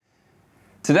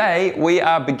Today, we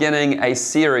are beginning a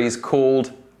series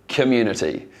called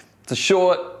Community. It's a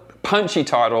short, punchy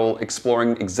title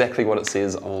exploring exactly what it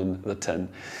says on the tin.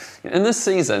 In this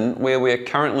season, where we're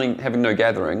currently having no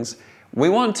gatherings, we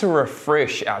want to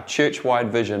refresh our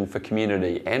church-wide vision for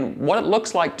community and what it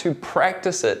looks like to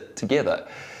practice it together.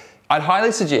 I'd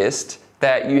highly suggest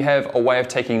that you have a way of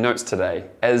taking notes today,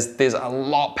 as there's a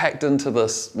lot packed into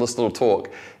this little talk.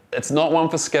 It's not one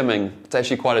for skimming, it's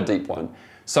actually quite a deep one.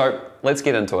 So let's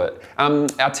get into it. Our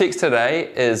text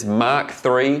today is Mark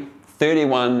 3,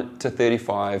 31 to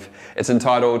 35. It's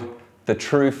entitled, The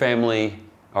True Family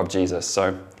of Jesus.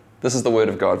 So this is the word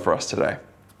of God for us today.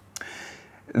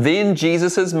 Then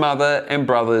Jesus' mother and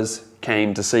brothers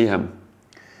came to see him.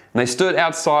 And they stood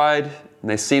outside and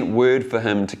they sent word for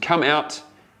him to come out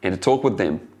and to talk with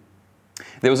them.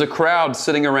 There was a crowd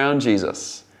sitting around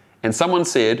Jesus, and someone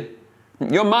said,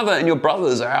 "Your mother and your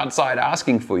brothers are outside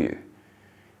asking for you."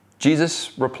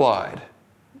 Jesus replied,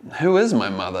 "Who is my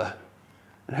mother?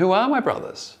 And who are my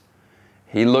brothers?"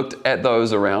 He looked at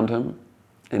those around him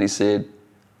and he said,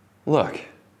 "Look,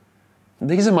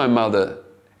 these are my mother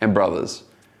and brothers.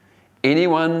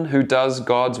 Anyone who does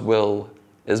God's will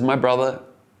is my brother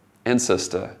and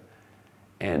sister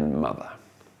and mother."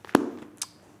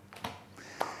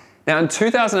 Now in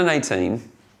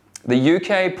 2018, the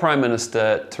UK Prime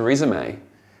Minister Theresa May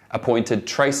appointed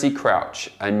Tracy Crouch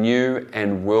a new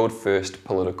and world-first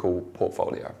political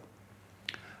portfolio: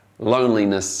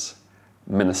 Loneliness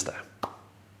Minister.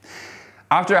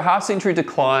 After a half-century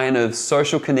decline of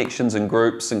social connections and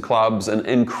groups and clubs and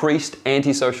increased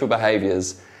antisocial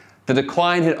behaviours, the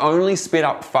decline had only sped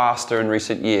up faster in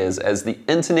recent years as the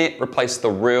internet replaced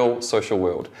the real social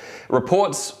world.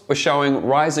 Reports were showing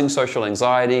rising social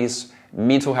anxieties,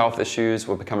 mental health issues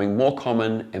were becoming more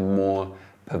common and more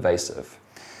pervasive.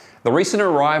 The recent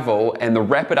arrival and the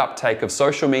rapid uptake of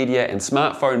social media and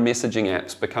smartphone messaging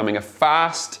apps becoming a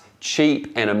fast,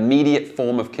 cheap and immediate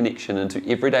form of connection into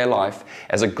everyday life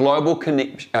as a global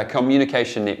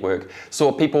communication network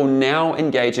saw people now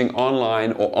engaging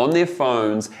online or on their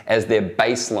phones as their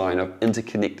baseline of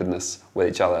interconnectedness with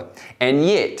each other. And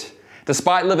yet,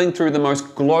 despite living through the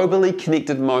most globally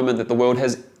connected moment that the world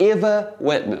has ever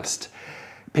witnessed,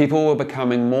 people were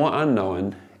becoming more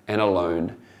unknown and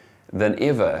alone than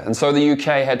ever. And so the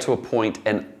UK had to appoint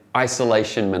an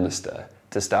isolation minister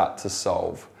to start to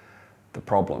solve the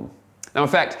problem. Now, in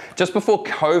fact, just before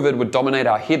COVID would dominate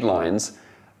our headlines,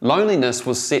 loneliness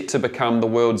was set to become the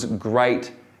world's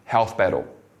great health battle.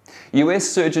 US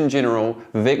Surgeon General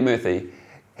Vivek Murthy,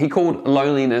 he called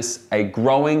loneliness a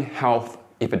growing health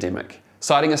epidemic,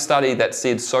 citing a study that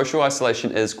said social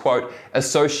isolation is, quote,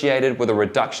 associated with a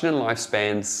reduction in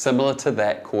lifespan similar to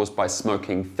that caused by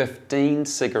smoking 15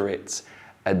 cigarettes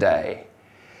a day.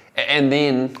 And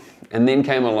then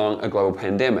came along a global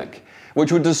pandemic,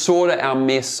 which would distort our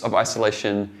mess of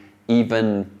isolation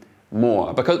even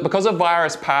more. Because a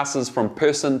virus passes from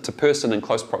person to person in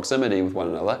close proximity with one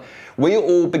another, we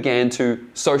all began to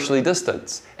socially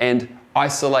distance and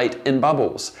isolate in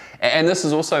bubbles. And this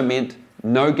has also meant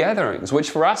no gatherings,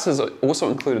 which for us has also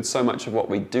included so much of what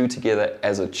we do together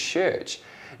as a church.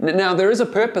 Now, there is a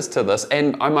purpose to this,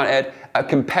 and I might add, a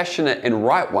compassionate and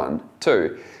right one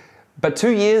too. But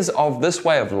 2 years of this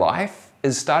way of life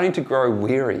is starting to grow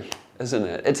weary, isn't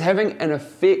it? It's having an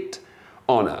effect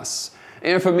on us.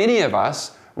 And for many of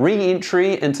us,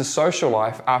 re-entry into social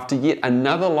life after yet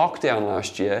another lockdown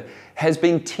last year has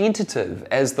been tentative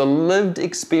as the lived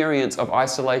experience of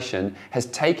isolation has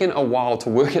taken a while to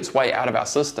work its way out of our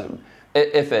system,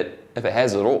 if it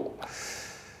has at all.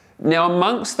 Now,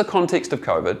 amongst the context of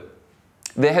COVID,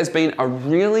 there has been a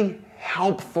really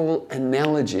helpful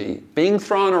analogy being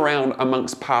thrown around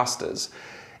amongst pastors.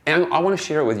 And I want to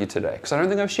share it with you today, because I don't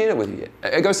think I've shared it with you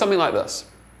yet. It goes something like this.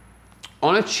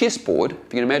 On a chessboard, if you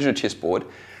can imagine a chessboard,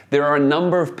 there are a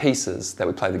number of pieces that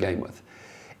we play the game with.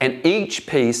 And each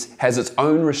piece has its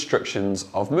own restrictions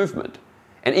of movement.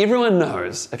 And everyone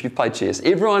knows, if you've played chess,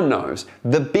 everyone knows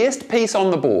the best piece on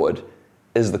the board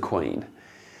is the queen.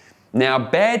 Now,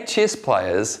 bad chess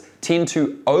players tend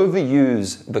to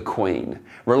overuse the queen,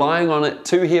 relying on it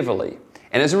too heavily.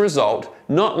 And as a result,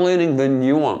 not learning the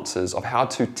nuances of how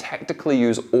to tactically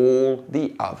use all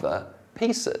the other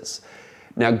pieces.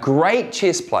 Now, great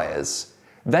chess players,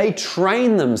 they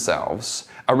train themselves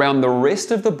around the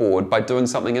rest of the board by doing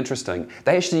something interesting.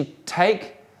 They actually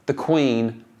take the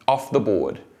queen off the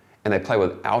board and they play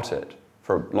without it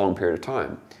for a long period of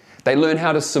time. They learn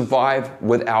how to survive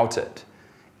without it.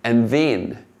 And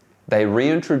then they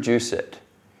reintroduce it.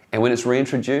 And when it's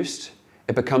reintroduced,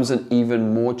 it becomes an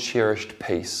even more cherished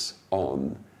piece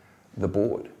on the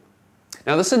board.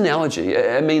 Now, this analogy,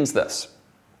 it means this.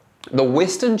 The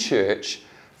Western church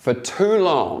for too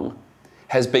long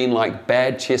has been like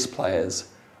bad chess players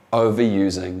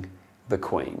overusing the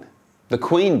Queen. The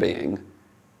Queen being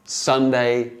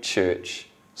Sunday church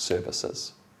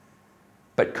services.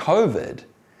 But COVID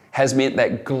has meant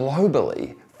that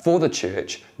globally, for the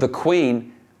church, the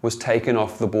Queen was taken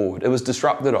off the board. It was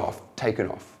disrupted off, taken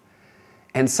off.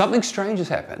 And something strange has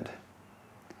happened.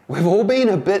 We've all been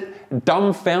a bit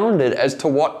dumbfounded as to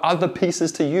what other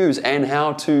pieces to use and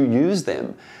how to use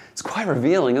them. It's quite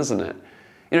revealing, isn't it?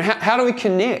 You know, how do we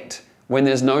connect when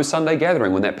there's no Sunday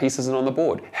gathering, when that piece isn't on the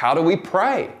board? How do we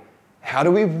pray? How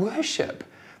do we worship?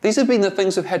 These have been the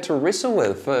things we've had to wrestle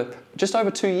with for just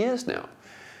over 2 years now.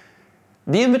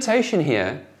 The invitation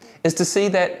here is to see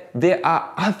that there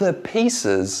are other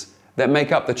pieces that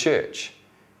make up the church,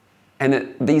 and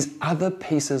that these other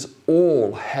pieces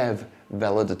all have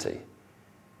validity.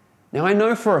 Now, I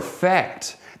know for a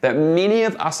fact that many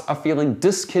of us are feeling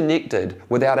disconnected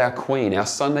without our Queen, our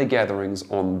Sunday gatherings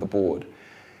on the board.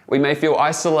 We may feel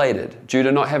isolated due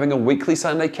to not having a weekly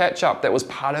Sunday catch-up that was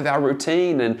part of our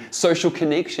routine and social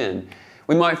connection.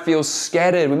 We might feel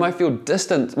scattered, we might feel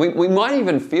distant, we might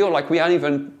even feel like we aren't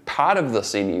even part of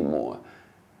this anymore.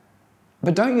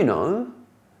 But don't you know,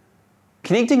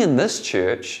 connecting in this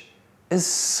church is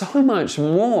so much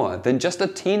more than just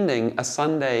attending a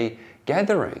Sunday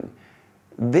gathering.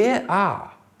 There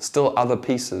are still other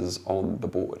pieces on the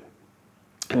board.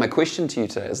 And my question to you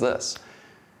today is this: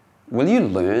 will you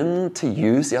learn to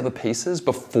use the other pieces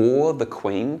before the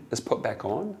Queen is put back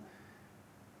on?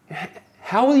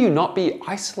 How will you not be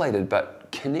isolated but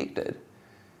connected?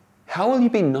 How will you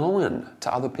be known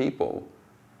to other people?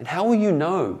 And how will you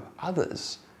know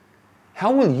others?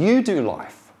 How will you do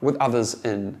life with others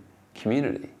in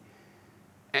community?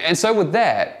 And so with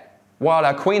that, while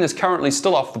our Queen is currently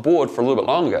still off the board for a little bit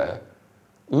longer,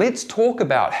 let's talk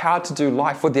about how to do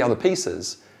life with the other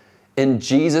pieces in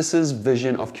Jesus'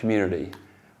 vision of community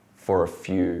for a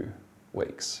few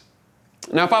weeks.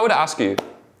 Now, if I were to ask you,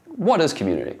 what is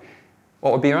community?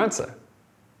 What would be your answer?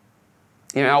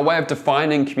 You know, our way of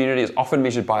defining community is often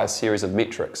measured by a series of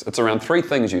metrics. It's around 3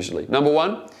 things usually. Number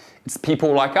 1, it's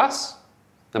people like us.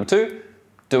 Number 2,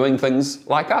 doing things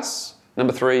like us.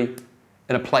 Number 3,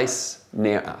 in a place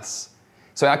near us.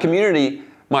 So our community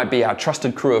might be our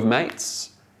trusted crew of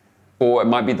mates, or it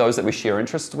might be those that we share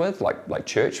interests with, like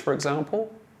church, for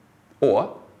example,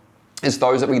 or it's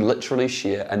those that we literally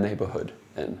share a neighborhood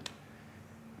in.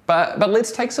 But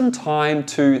let's take some time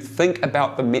to think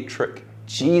about the metric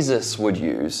Jesus would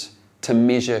use to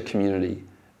measure community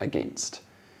against.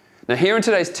 Now, here in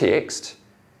today's text,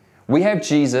 we have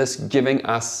Jesus giving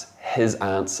us his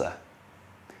answer.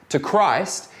 To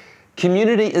Christ,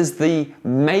 community is the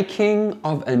making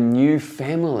of a new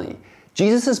family.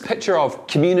 Jesus' picture of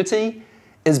community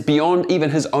is beyond even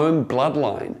his own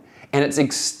bloodline, and it's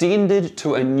extended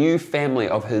to a new family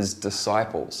of his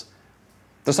disciples.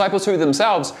 Disciples who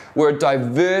themselves were a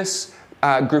diverse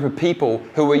group of people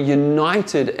who were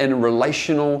united in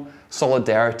relational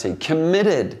solidarity,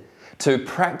 committed to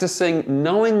practicing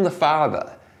knowing the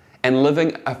Father and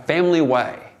living a family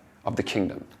way of the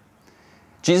kingdom.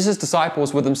 Jesus'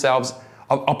 disciples were themselves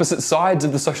of opposite sides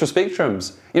of the social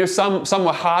spectrums. You know, some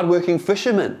were hardworking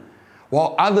fishermen,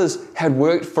 while others had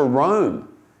worked for Rome,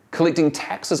 collecting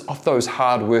taxes off those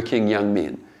hardworking young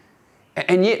men.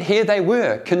 And yet here they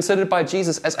were, considered by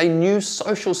Jesus as a new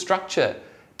social structure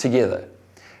together.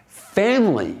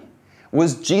 Family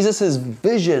was Jesus'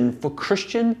 vision for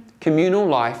Christian communal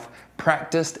life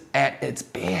practiced at its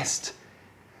best.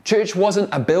 Church wasn't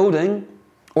a building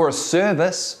or a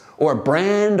service or a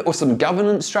brand or some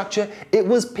governance structure. It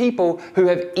was people who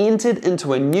have entered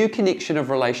into a new connection of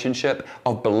relationship,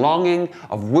 of belonging,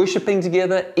 of worshiping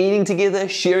together, eating together,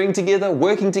 sharing together,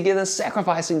 working together,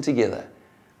 sacrificing together.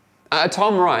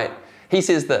 Tom Wright, he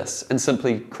says this in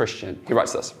Simply Christian. He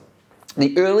writes this: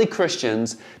 the early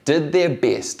Christians did their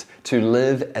best to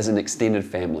live as an extended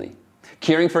family,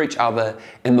 caring for each other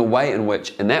in the way in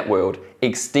which, in that world,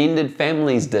 extended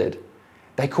families did.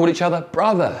 They called each other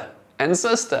brother and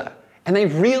sister, and they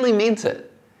really meant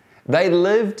it. They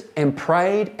lived and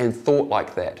prayed and thought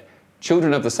like that.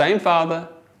 Children of the same father,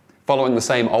 following the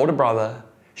same older brother,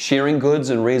 sharing goods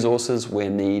and resources where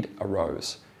need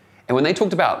arose. And when they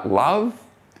talked about love,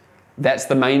 that's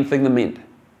the main thing they meant.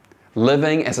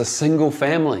 Living as a single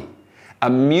family, a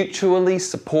mutually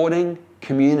supporting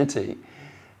community.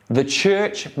 The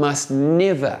church must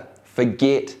never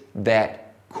forget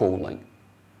that calling.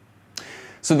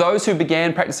 So those who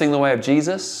began practicing the way of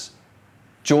Jesus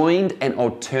joined an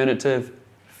alternative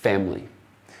family.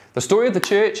 The story of the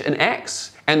church in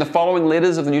Acts and the following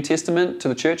letters of the New Testament to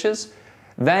the churches,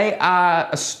 They are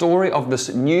a story of this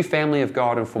new family of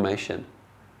God in formation.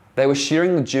 They were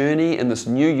sharing the journey in this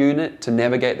new unit to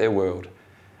navigate their world.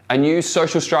 A new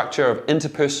social structure of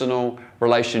interpersonal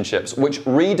relationships, which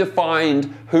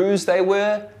redefined whose they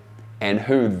were and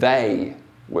who they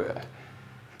were.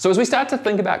 So as we start to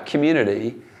think about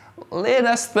community, let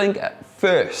us think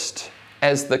first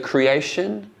as the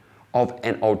creation of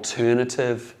an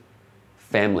alternative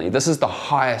family. This is the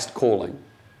highest calling,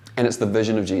 and it's the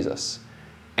vision of Jesus.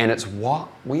 And it's what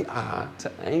we are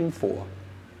to aim for.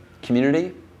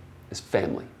 Community is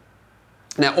family.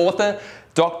 Now, author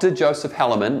Dr. Joseph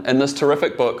Hellerman, in this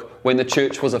terrific book, When the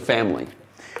Church Was a Family,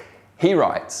 he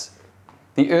writes,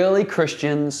 the early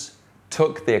Christians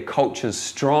took their culture's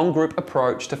strong group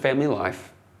approach to family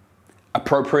life,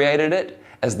 appropriated it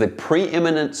as the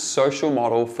preeminent social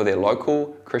model for their local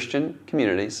Christian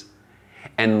communities,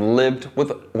 and lived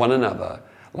with one another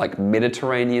like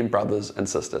Mediterranean brothers and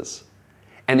sisters.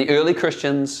 And the early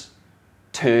Christians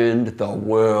turned the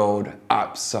world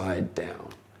upside down.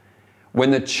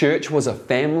 When the church was a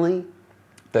family,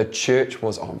 the church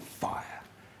was on fire.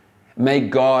 May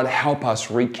God help us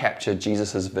recapture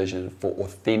Jesus' vision for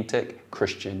authentic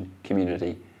Christian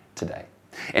community today.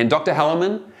 And Dr.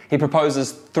 Hellerman, he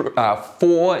proposes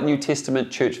 4 New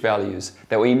Testament church values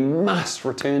that we must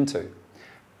return to.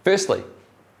 Firstly,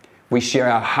 we share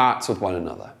our hearts with one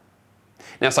another.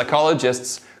 Now,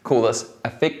 psychologists call this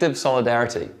affective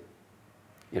solidarity.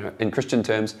 In Christian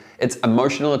terms, it's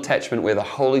emotional attachment where the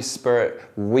Holy Spirit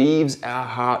weaves our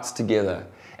hearts together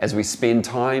as we spend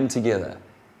time together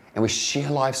and we share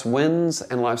life's wins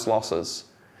and life's losses.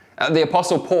 The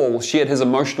Apostle Paul shared his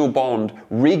emotional bond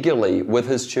regularly with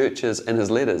his churches in his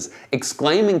letters,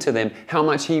 exclaiming to them how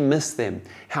much he missed them,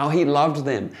 how he loved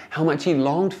them, how much he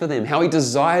longed for them, how he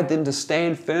desired them to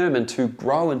stand firm and to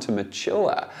grow and to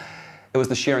mature. It was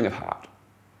the sharing of heart.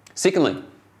 Secondly,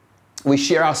 we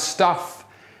share our stuff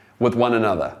with one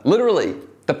another. Literally,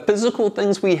 the physical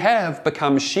things we have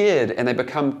become shared and they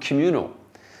become communal.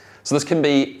 So this can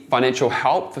be financial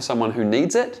help for someone who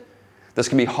needs it. This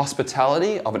can be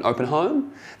hospitality of an open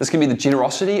home. This can be the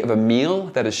generosity of a meal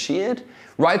that is shared,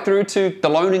 right through to the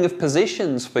loaning of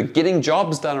possessions for getting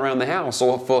jobs done around the house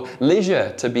or for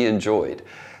leisure to be enjoyed.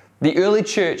 The early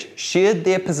church shared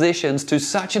their possessions to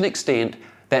such an extent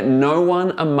that no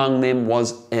one among them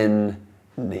was in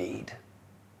need.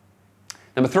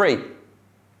 Number 3,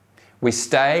 we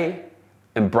stay,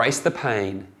 embrace the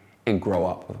pain, and grow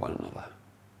up with one another.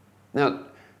 Now,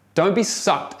 don't be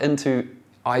sucked into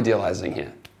idealizing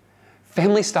here.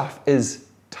 Family stuff is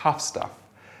tough stuff.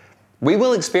 We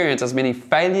will experience as many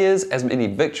failures, as many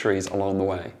victories along the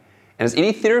way. And as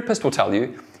any therapist will tell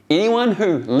you, anyone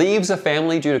who leaves a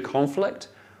family due to conflict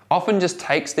often just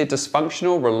takes their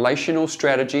dysfunctional relational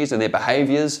strategies and their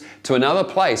behaviors to another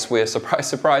place where, surprise,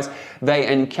 surprise, they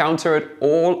encounter it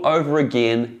all over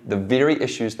again, the very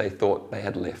issues they thought they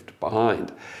had left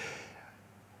behind.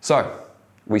 So,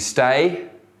 we stay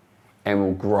and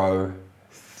we'll grow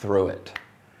through it.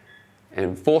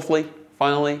 And fourthly,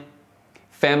 finally,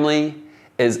 family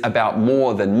is about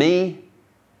more than me,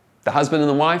 the husband and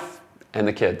the wife, and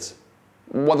the kids.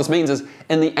 What this means is,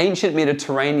 in the ancient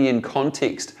Mediterranean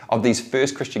context of these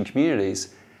first Christian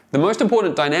communities, the most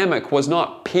important dynamic was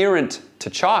not parent to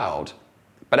child,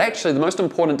 but actually the most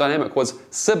important dynamic was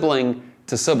sibling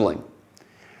to sibling.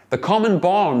 The common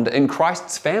bond in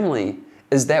Christ's family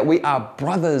is that we are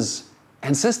brothers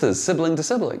and sisters, sibling to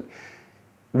sibling.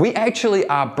 We actually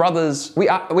are brothers, we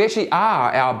actually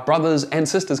are our brothers and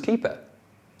sisters' keeper.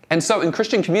 And so in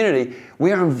Christian community,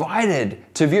 we are invited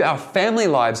to view our family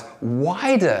lives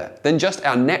wider than just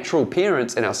our natural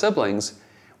parents and our siblings.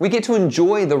 We get to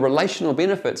enjoy the relational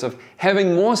benefits of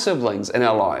having more siblings in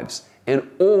our lives and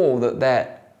all that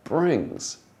that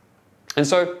brings. And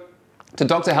so, to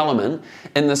Dr. Hellerman,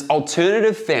 in this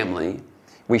alternative family,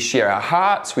 we share our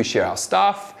hearts, we share our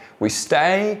stuff, we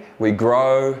stay, we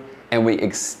grow, and we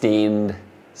extend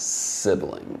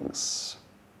siblings.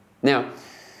 Now,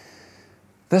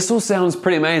 this all sounds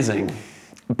pretty amazing,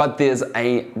 but there's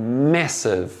a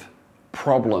massive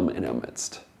problem in our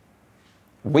midst.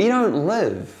 We don't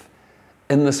live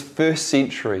in this first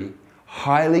century,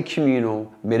 highly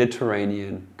communal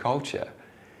Mediterranean culture.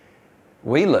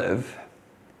 We live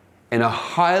in a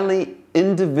highly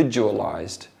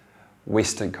individualized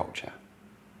Western culture.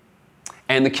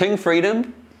 And the king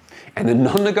freedom and the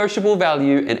non-negotiable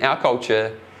value in our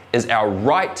culture is our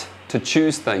right to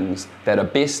choose things that are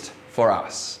best for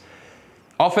us,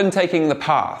 often taking the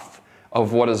path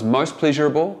of what is most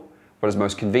pleasurable, what is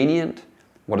most convenient,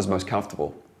 what is most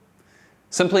comfortable.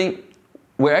 Simply,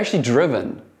 we're actually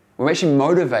driven, we're actually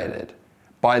motivated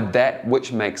by that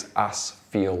which makes us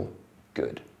feel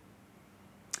good.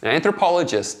 Now,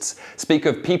 anthropologists speak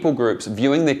of people groups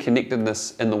viewing their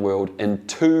connectedness in the world in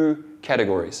two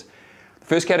categories. The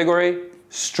first category,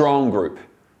 strong group.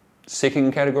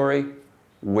 Second category,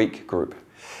 weak group.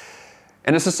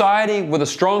 In a society with a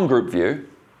strong group view,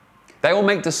 they will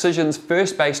make decisions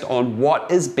first based on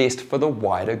what is best for the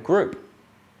wider group.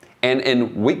 And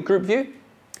in weak group view,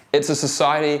 it's a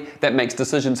society that makes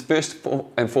decisions first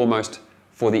and foremost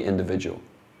for the individual.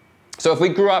 So if we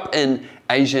grew up in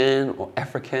Asian or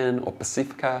African or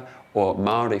Pacifica or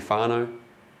Māori whānau,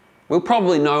 we'll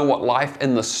probably know what life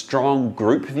in the strong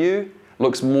group view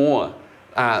looks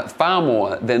far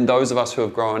more than those of us who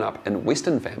have grown up in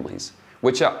Western families,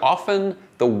 which are often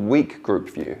the weak group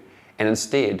view and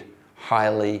instead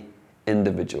highly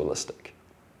individualistic.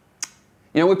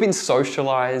 We've been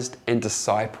socialized and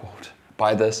discipled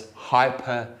by this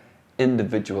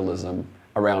hyper-individualism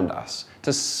around us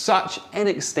to such an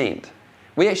extent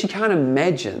we actually can't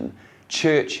imagine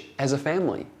church as a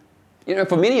family.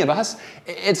 For many of us,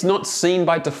 it's not seen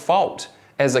by default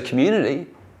as a community,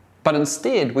 but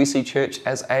instead we see church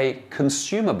as a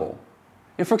consumable.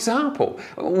 For example,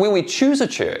 when we choose a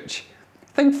church,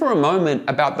 think for a moment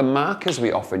about the markers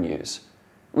we often use.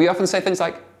 We often say things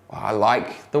like, I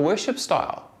like the worship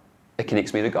style. It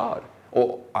connects me to God.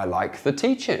 Or I like the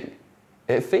teaching.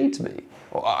 It feeds me.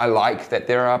 Or I like that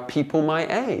there are people my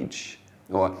age.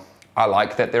 Or I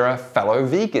like that there are fellow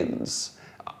vegans.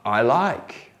 I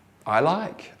like.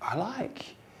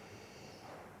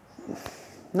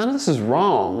 None of this is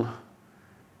wrong,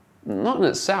 not in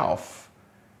itself,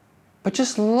 but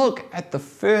just look at the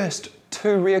first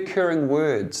two reoccurring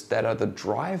words that are the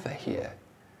driver here.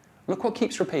 Look what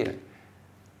keeps repeating.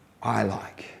 I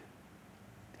like.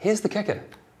 Here's the kicker.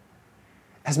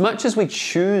 As much as we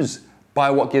choose by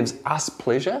what gives us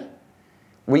pleasure,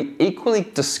 we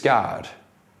equally discard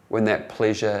when that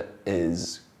pleasure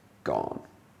is gone.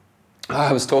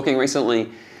 I was talking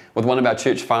recently with one of our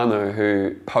church whānau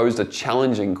who posed a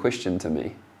challenging question to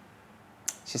me.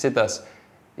 She said this,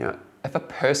 if a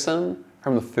person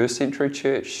from the first century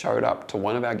church showed up to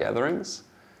one of our gatherings,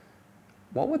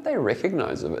 what would they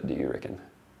recognize of it, do you reckon?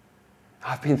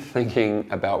 I've been thinking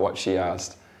about what she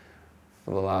asked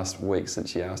for the last week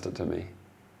since she asked it to me.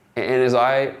 And as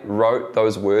I wrote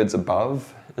those words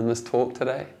above in this talk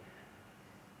today,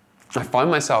 I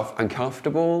find myself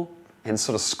uncomfortable and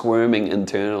sort of squirming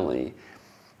internally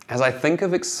as I think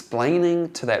of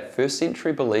explaining to that first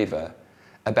century believer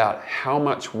about how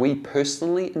much we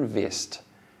personally invest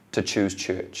to choose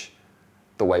church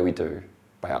the way we do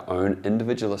by our own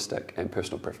individualistic and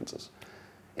personal preferences.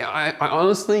 I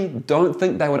honestly don't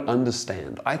think they would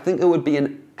understand. I think it would be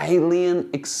an alien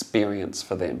experience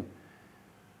for them,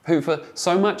 who for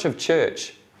so much of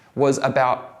church was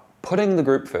about putting the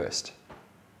group first,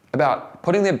 about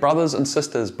putting their brothers and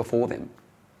sisters before them,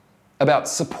 about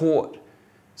support,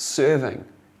 serving,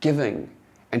 giving,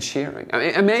 and sharing.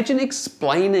 Imagine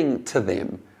explaining to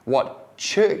them what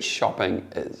church shopping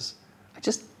is. I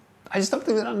just don't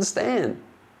think they'd understand.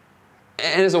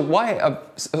 And as a way of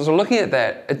looking at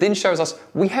that, it then shows us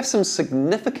we have some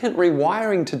significant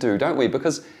rewiring to do, don't we?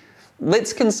 Because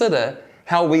let's consider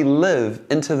how we live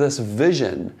into this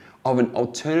vision of an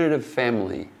alternative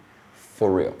family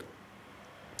for real.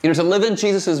 To live in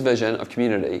Jesus' vision of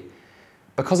community,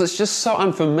 because it's just so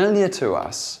unfamiliar to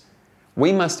us,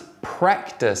 we must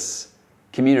practice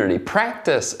community.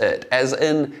 Practice it, as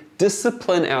in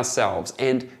discipline ourselves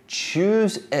and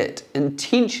choose it,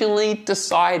 intentionally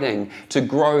deciding to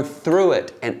grow through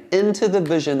it and into the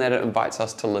vision that it invites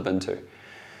us to live into.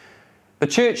 The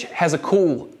church has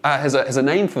a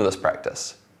name for this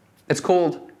practice. It's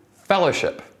called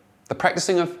fellowship, the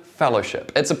practicing of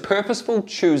fellowship. It's a purposeful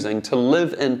choosing to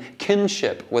live in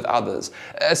kinship with others,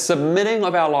 a submitting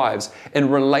of our lives in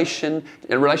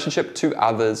relationship to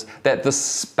others, that the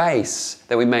space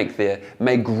that we make there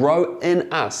may grow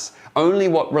in us only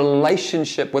what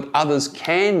relationship with others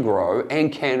can grow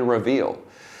and can reveal.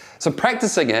 So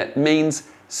practicing it means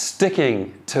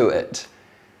sticking to it.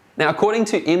 Now, according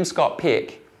to M. Scott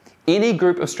Peck, any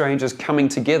group of strangers coming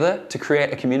together to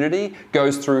create a community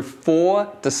goes through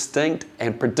 4 distinct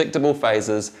and predictable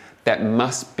phases that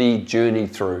must be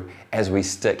journeyed through as we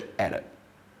stick at it.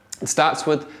 It starts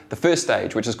with the first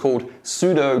stage, which is called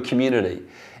pseudo-community.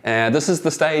 This is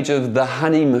the stage of the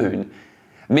honeymoon.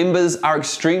 Members are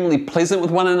extremely pleasant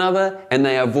with one another and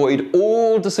they avoid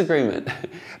all disagreement.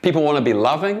 People want to be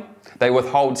loving. They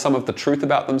withhold some of the truth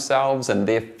about themselves and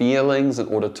their feelings in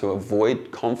order to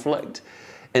avoid conflict.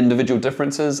 Individual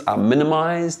differences are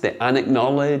minimized, they're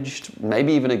unacknowledged,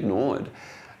 maybe even ignored.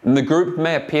 And the group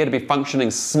may appear to be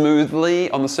functioning smoothly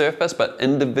on the surface, but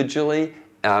individually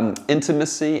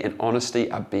Intimacy and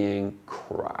honesty are being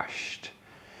crushed.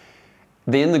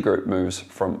 Then the group moves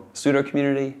from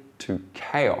pseudo-community to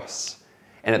chaos.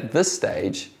 And at this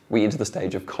stage, we enter the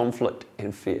stage of conflict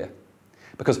and fear.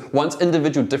 Because once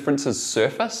individual differences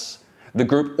surface, the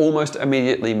group almost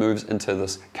immediately moves into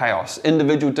this chaos.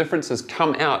 Individual differences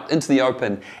come out into the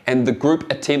open, and the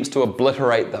group attempts to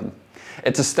obliterate them.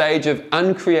 It's a stage of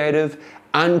uncreative,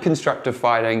 unconstructive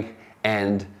fighting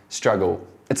and struggle.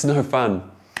 It's no fun.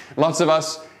 Lots of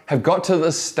us have got to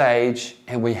this stage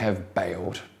and we have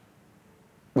bailed.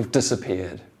 We've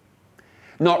disappeared.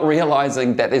 Not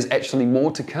realizing that there's actually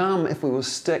more to come if we will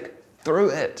stick through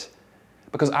it.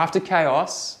 Because after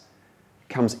chaos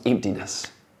comes emptiness.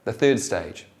 The third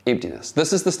stage, emptiness.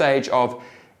 This is the stage of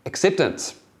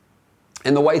acceptance.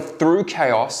 And the way through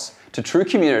chaos to true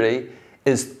community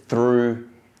is through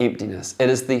emptiness. It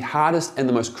is the hardest and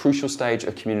the most crucial stage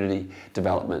of community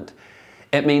development.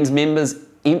 It means members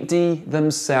empty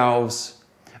themselves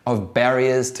of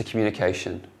barriers to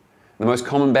communication. The most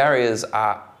common barriers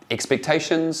are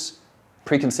expectations,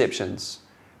 preconceptions,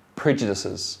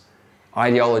 prejudices,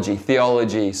 ideology,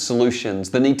 theology, solutions,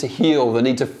 the need to heal, the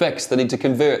need to fix, the need to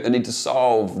convert, the need to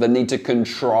solve, the need to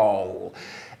control.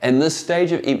 In this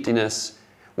stage of emptiness,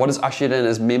 what is ushered in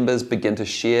is members begin to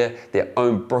share their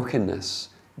own brokenness,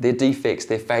 their defects,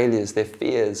 their failures, their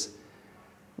fears,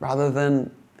 rather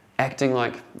than acting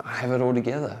like, I have it all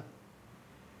together.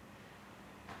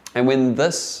 And when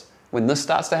this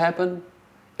starts to happen,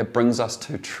 it brings us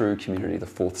to true community, the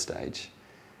fourth stage.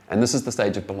 And this is the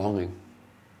stage of belonging.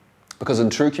 Because in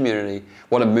true community,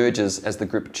 what emerges as the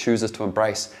group chooses to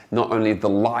embrace not only the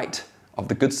light of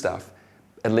the good stuff,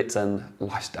 it lets in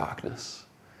life's darkness.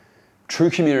 True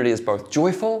community is both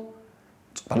joyful,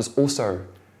 but it's also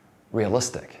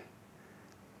realistic.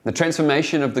 The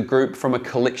transformation of the group from a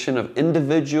collection of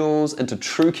individuals into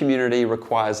true community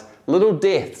requires little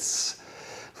deaths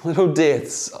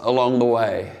along the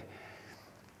way.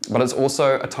 But it's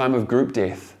also a time of group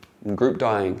death and group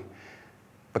dying,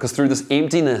 because through this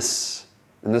emptiness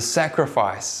and this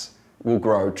sacrifice will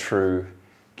grow true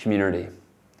community.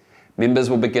 Members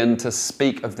will begin to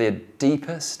speak of their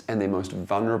deepest and their most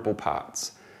vulnerable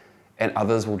parts, and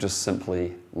others will just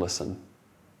simply listen.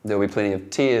 There will be plenty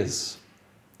of tears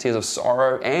of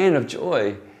sorrow and of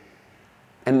joy,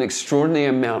 and an extraordinary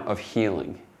amount of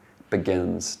healing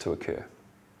begins to occur.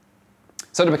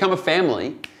 So to become a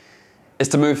family is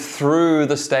to move through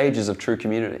the stages of true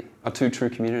community, to true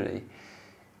community.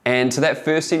 And to that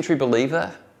first century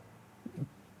believer,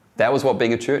 that was what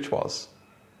being a church was.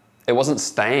 It wasn't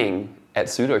staying at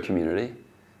pseudo-community.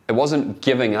 It wasn't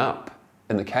giving up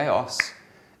in the chaos.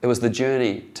 It was the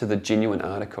journey to the genuine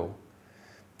article.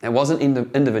 It wasn't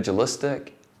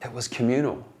individualistic. It was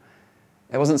communal.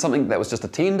 It wasn't something that was just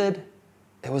attended.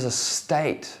 It was a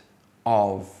state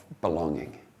of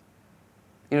belonging.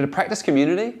 To practice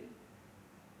community,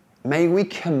 may we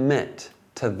commit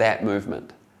to that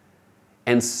movement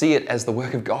and see it as the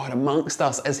work of God amongst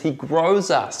us as He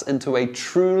grows us into a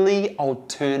truly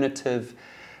alternative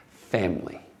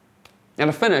family. Now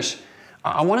to finish,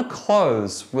 I want to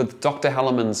close with Dr.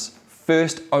 Hellerman's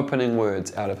first opening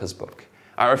words out of his book.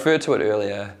 I referred to it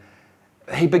earlier.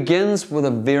 He begins with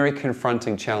a very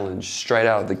confronting challenge straight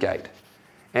out of the gate.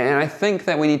 And I think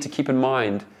that we need to keep in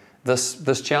mind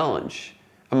this challenge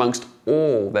amongst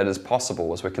all that is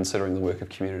possible as we're considering the work of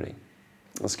community.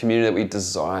 This community that we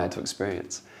desire to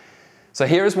experience. So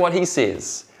here is what he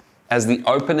says as the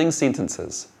opening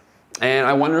sentences. And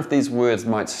I wonder if these words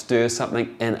might stir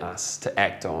something in us to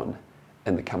act on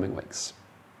in the coming weeks.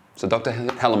 So Dr.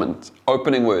 Hellerman's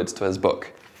opening words to his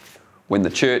book, When the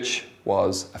Church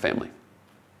Was a Family.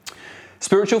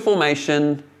 Spiritual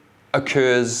formation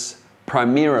occurs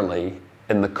primarily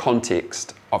in the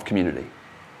context of community.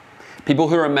 People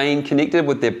who remain connected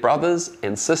with their brothers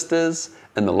and sisters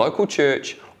in the local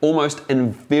church almost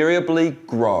invariably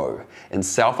grow in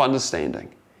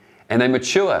self-understanding, and they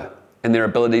mature in their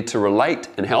ability to relate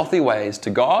in healthy ways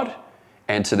to God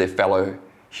and to their fellow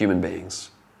human beings.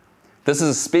 This is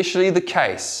especially the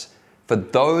case for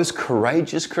those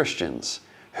courageous Christians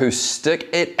who stick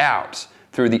it out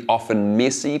through the often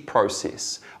messy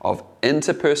process of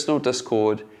interpersonal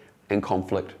discord and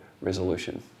conflict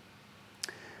resolution.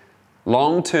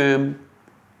 Long-term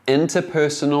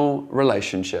interpersonal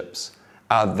relationships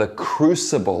are the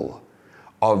crucible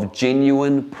of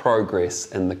genuine progress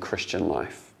in the Christian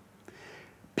life.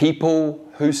 People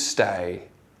who stay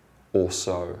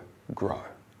also grow.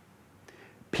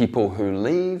 People who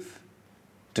leave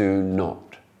do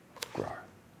not grow.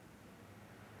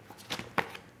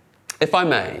 If I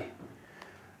may,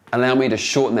 allow me to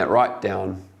shorten that right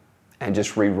down and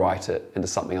just rewrite it into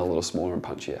something a little smaller and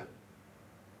punchier.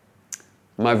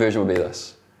 My version would be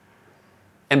this.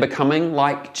 In becoming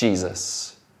like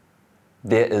Jesus,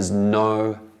 there is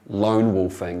no lone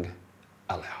wolfing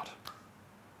allowed.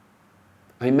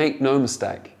 I mean, make no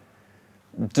mistake.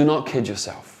 Do not kid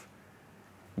yourself.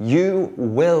 You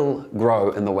will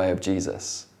grow in the way of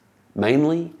Jesus,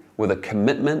 mainly with a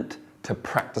commitment to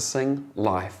practicing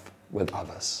life with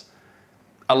others.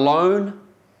 Alone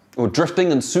or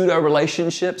drifting in pseudo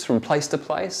relationships from place to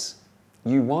place,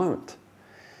 you won't.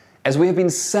 As we have been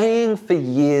saying for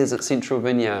years at Central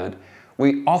Vineyard,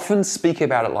 we often speak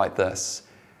about it like this.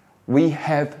 We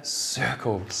have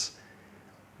circles.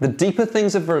 The deeper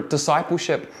things of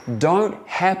discipleship don't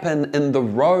happen in the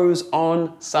rows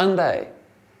on Sunday,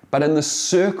 but in the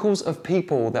circles of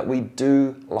people that we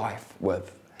do life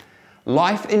with.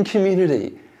 Life in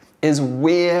community is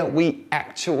where we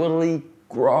actually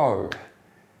grow.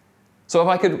 So if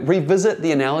I could revisit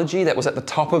the analogy that was at the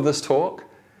top of this talk,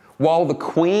 while the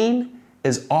queen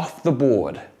is off the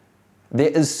board, there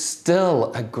is still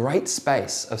a great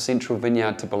space of Central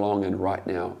Vineyard to belong in right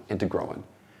now and to grow in.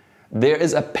 There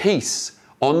is a piece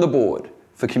on the board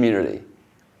for community,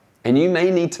 and you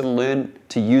may need to learn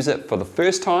to use it for the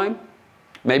first time.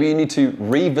 Maybe you need to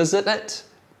revisit it.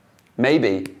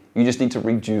 Maybe you just need to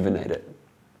rejuvenate it.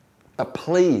 But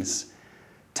please,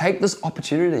 take this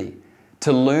opportunity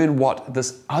to learn what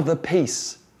this other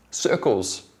piece,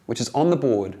 circles, which is on the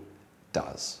board,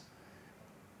 does.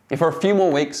 And for a few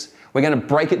more weeks, we're going to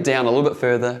break it down a little bit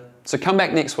further. So come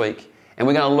back next week and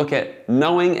we're going to look at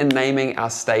knowing and naming our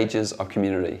stages of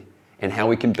community and how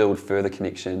we can build further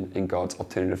connection in God's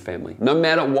alternative family, no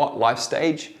matter what life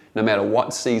stage, no matter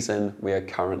what season we are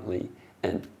currently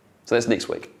in. So that's next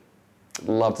week. I'd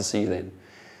love to see you then.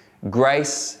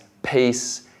 Grace,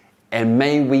 peace, and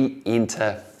may we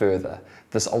enter further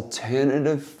this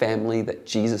alternative family that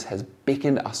Jesus has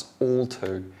beckoned us all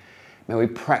to. May we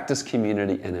practice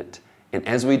community in it. And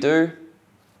as we do,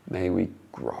 may we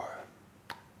grow.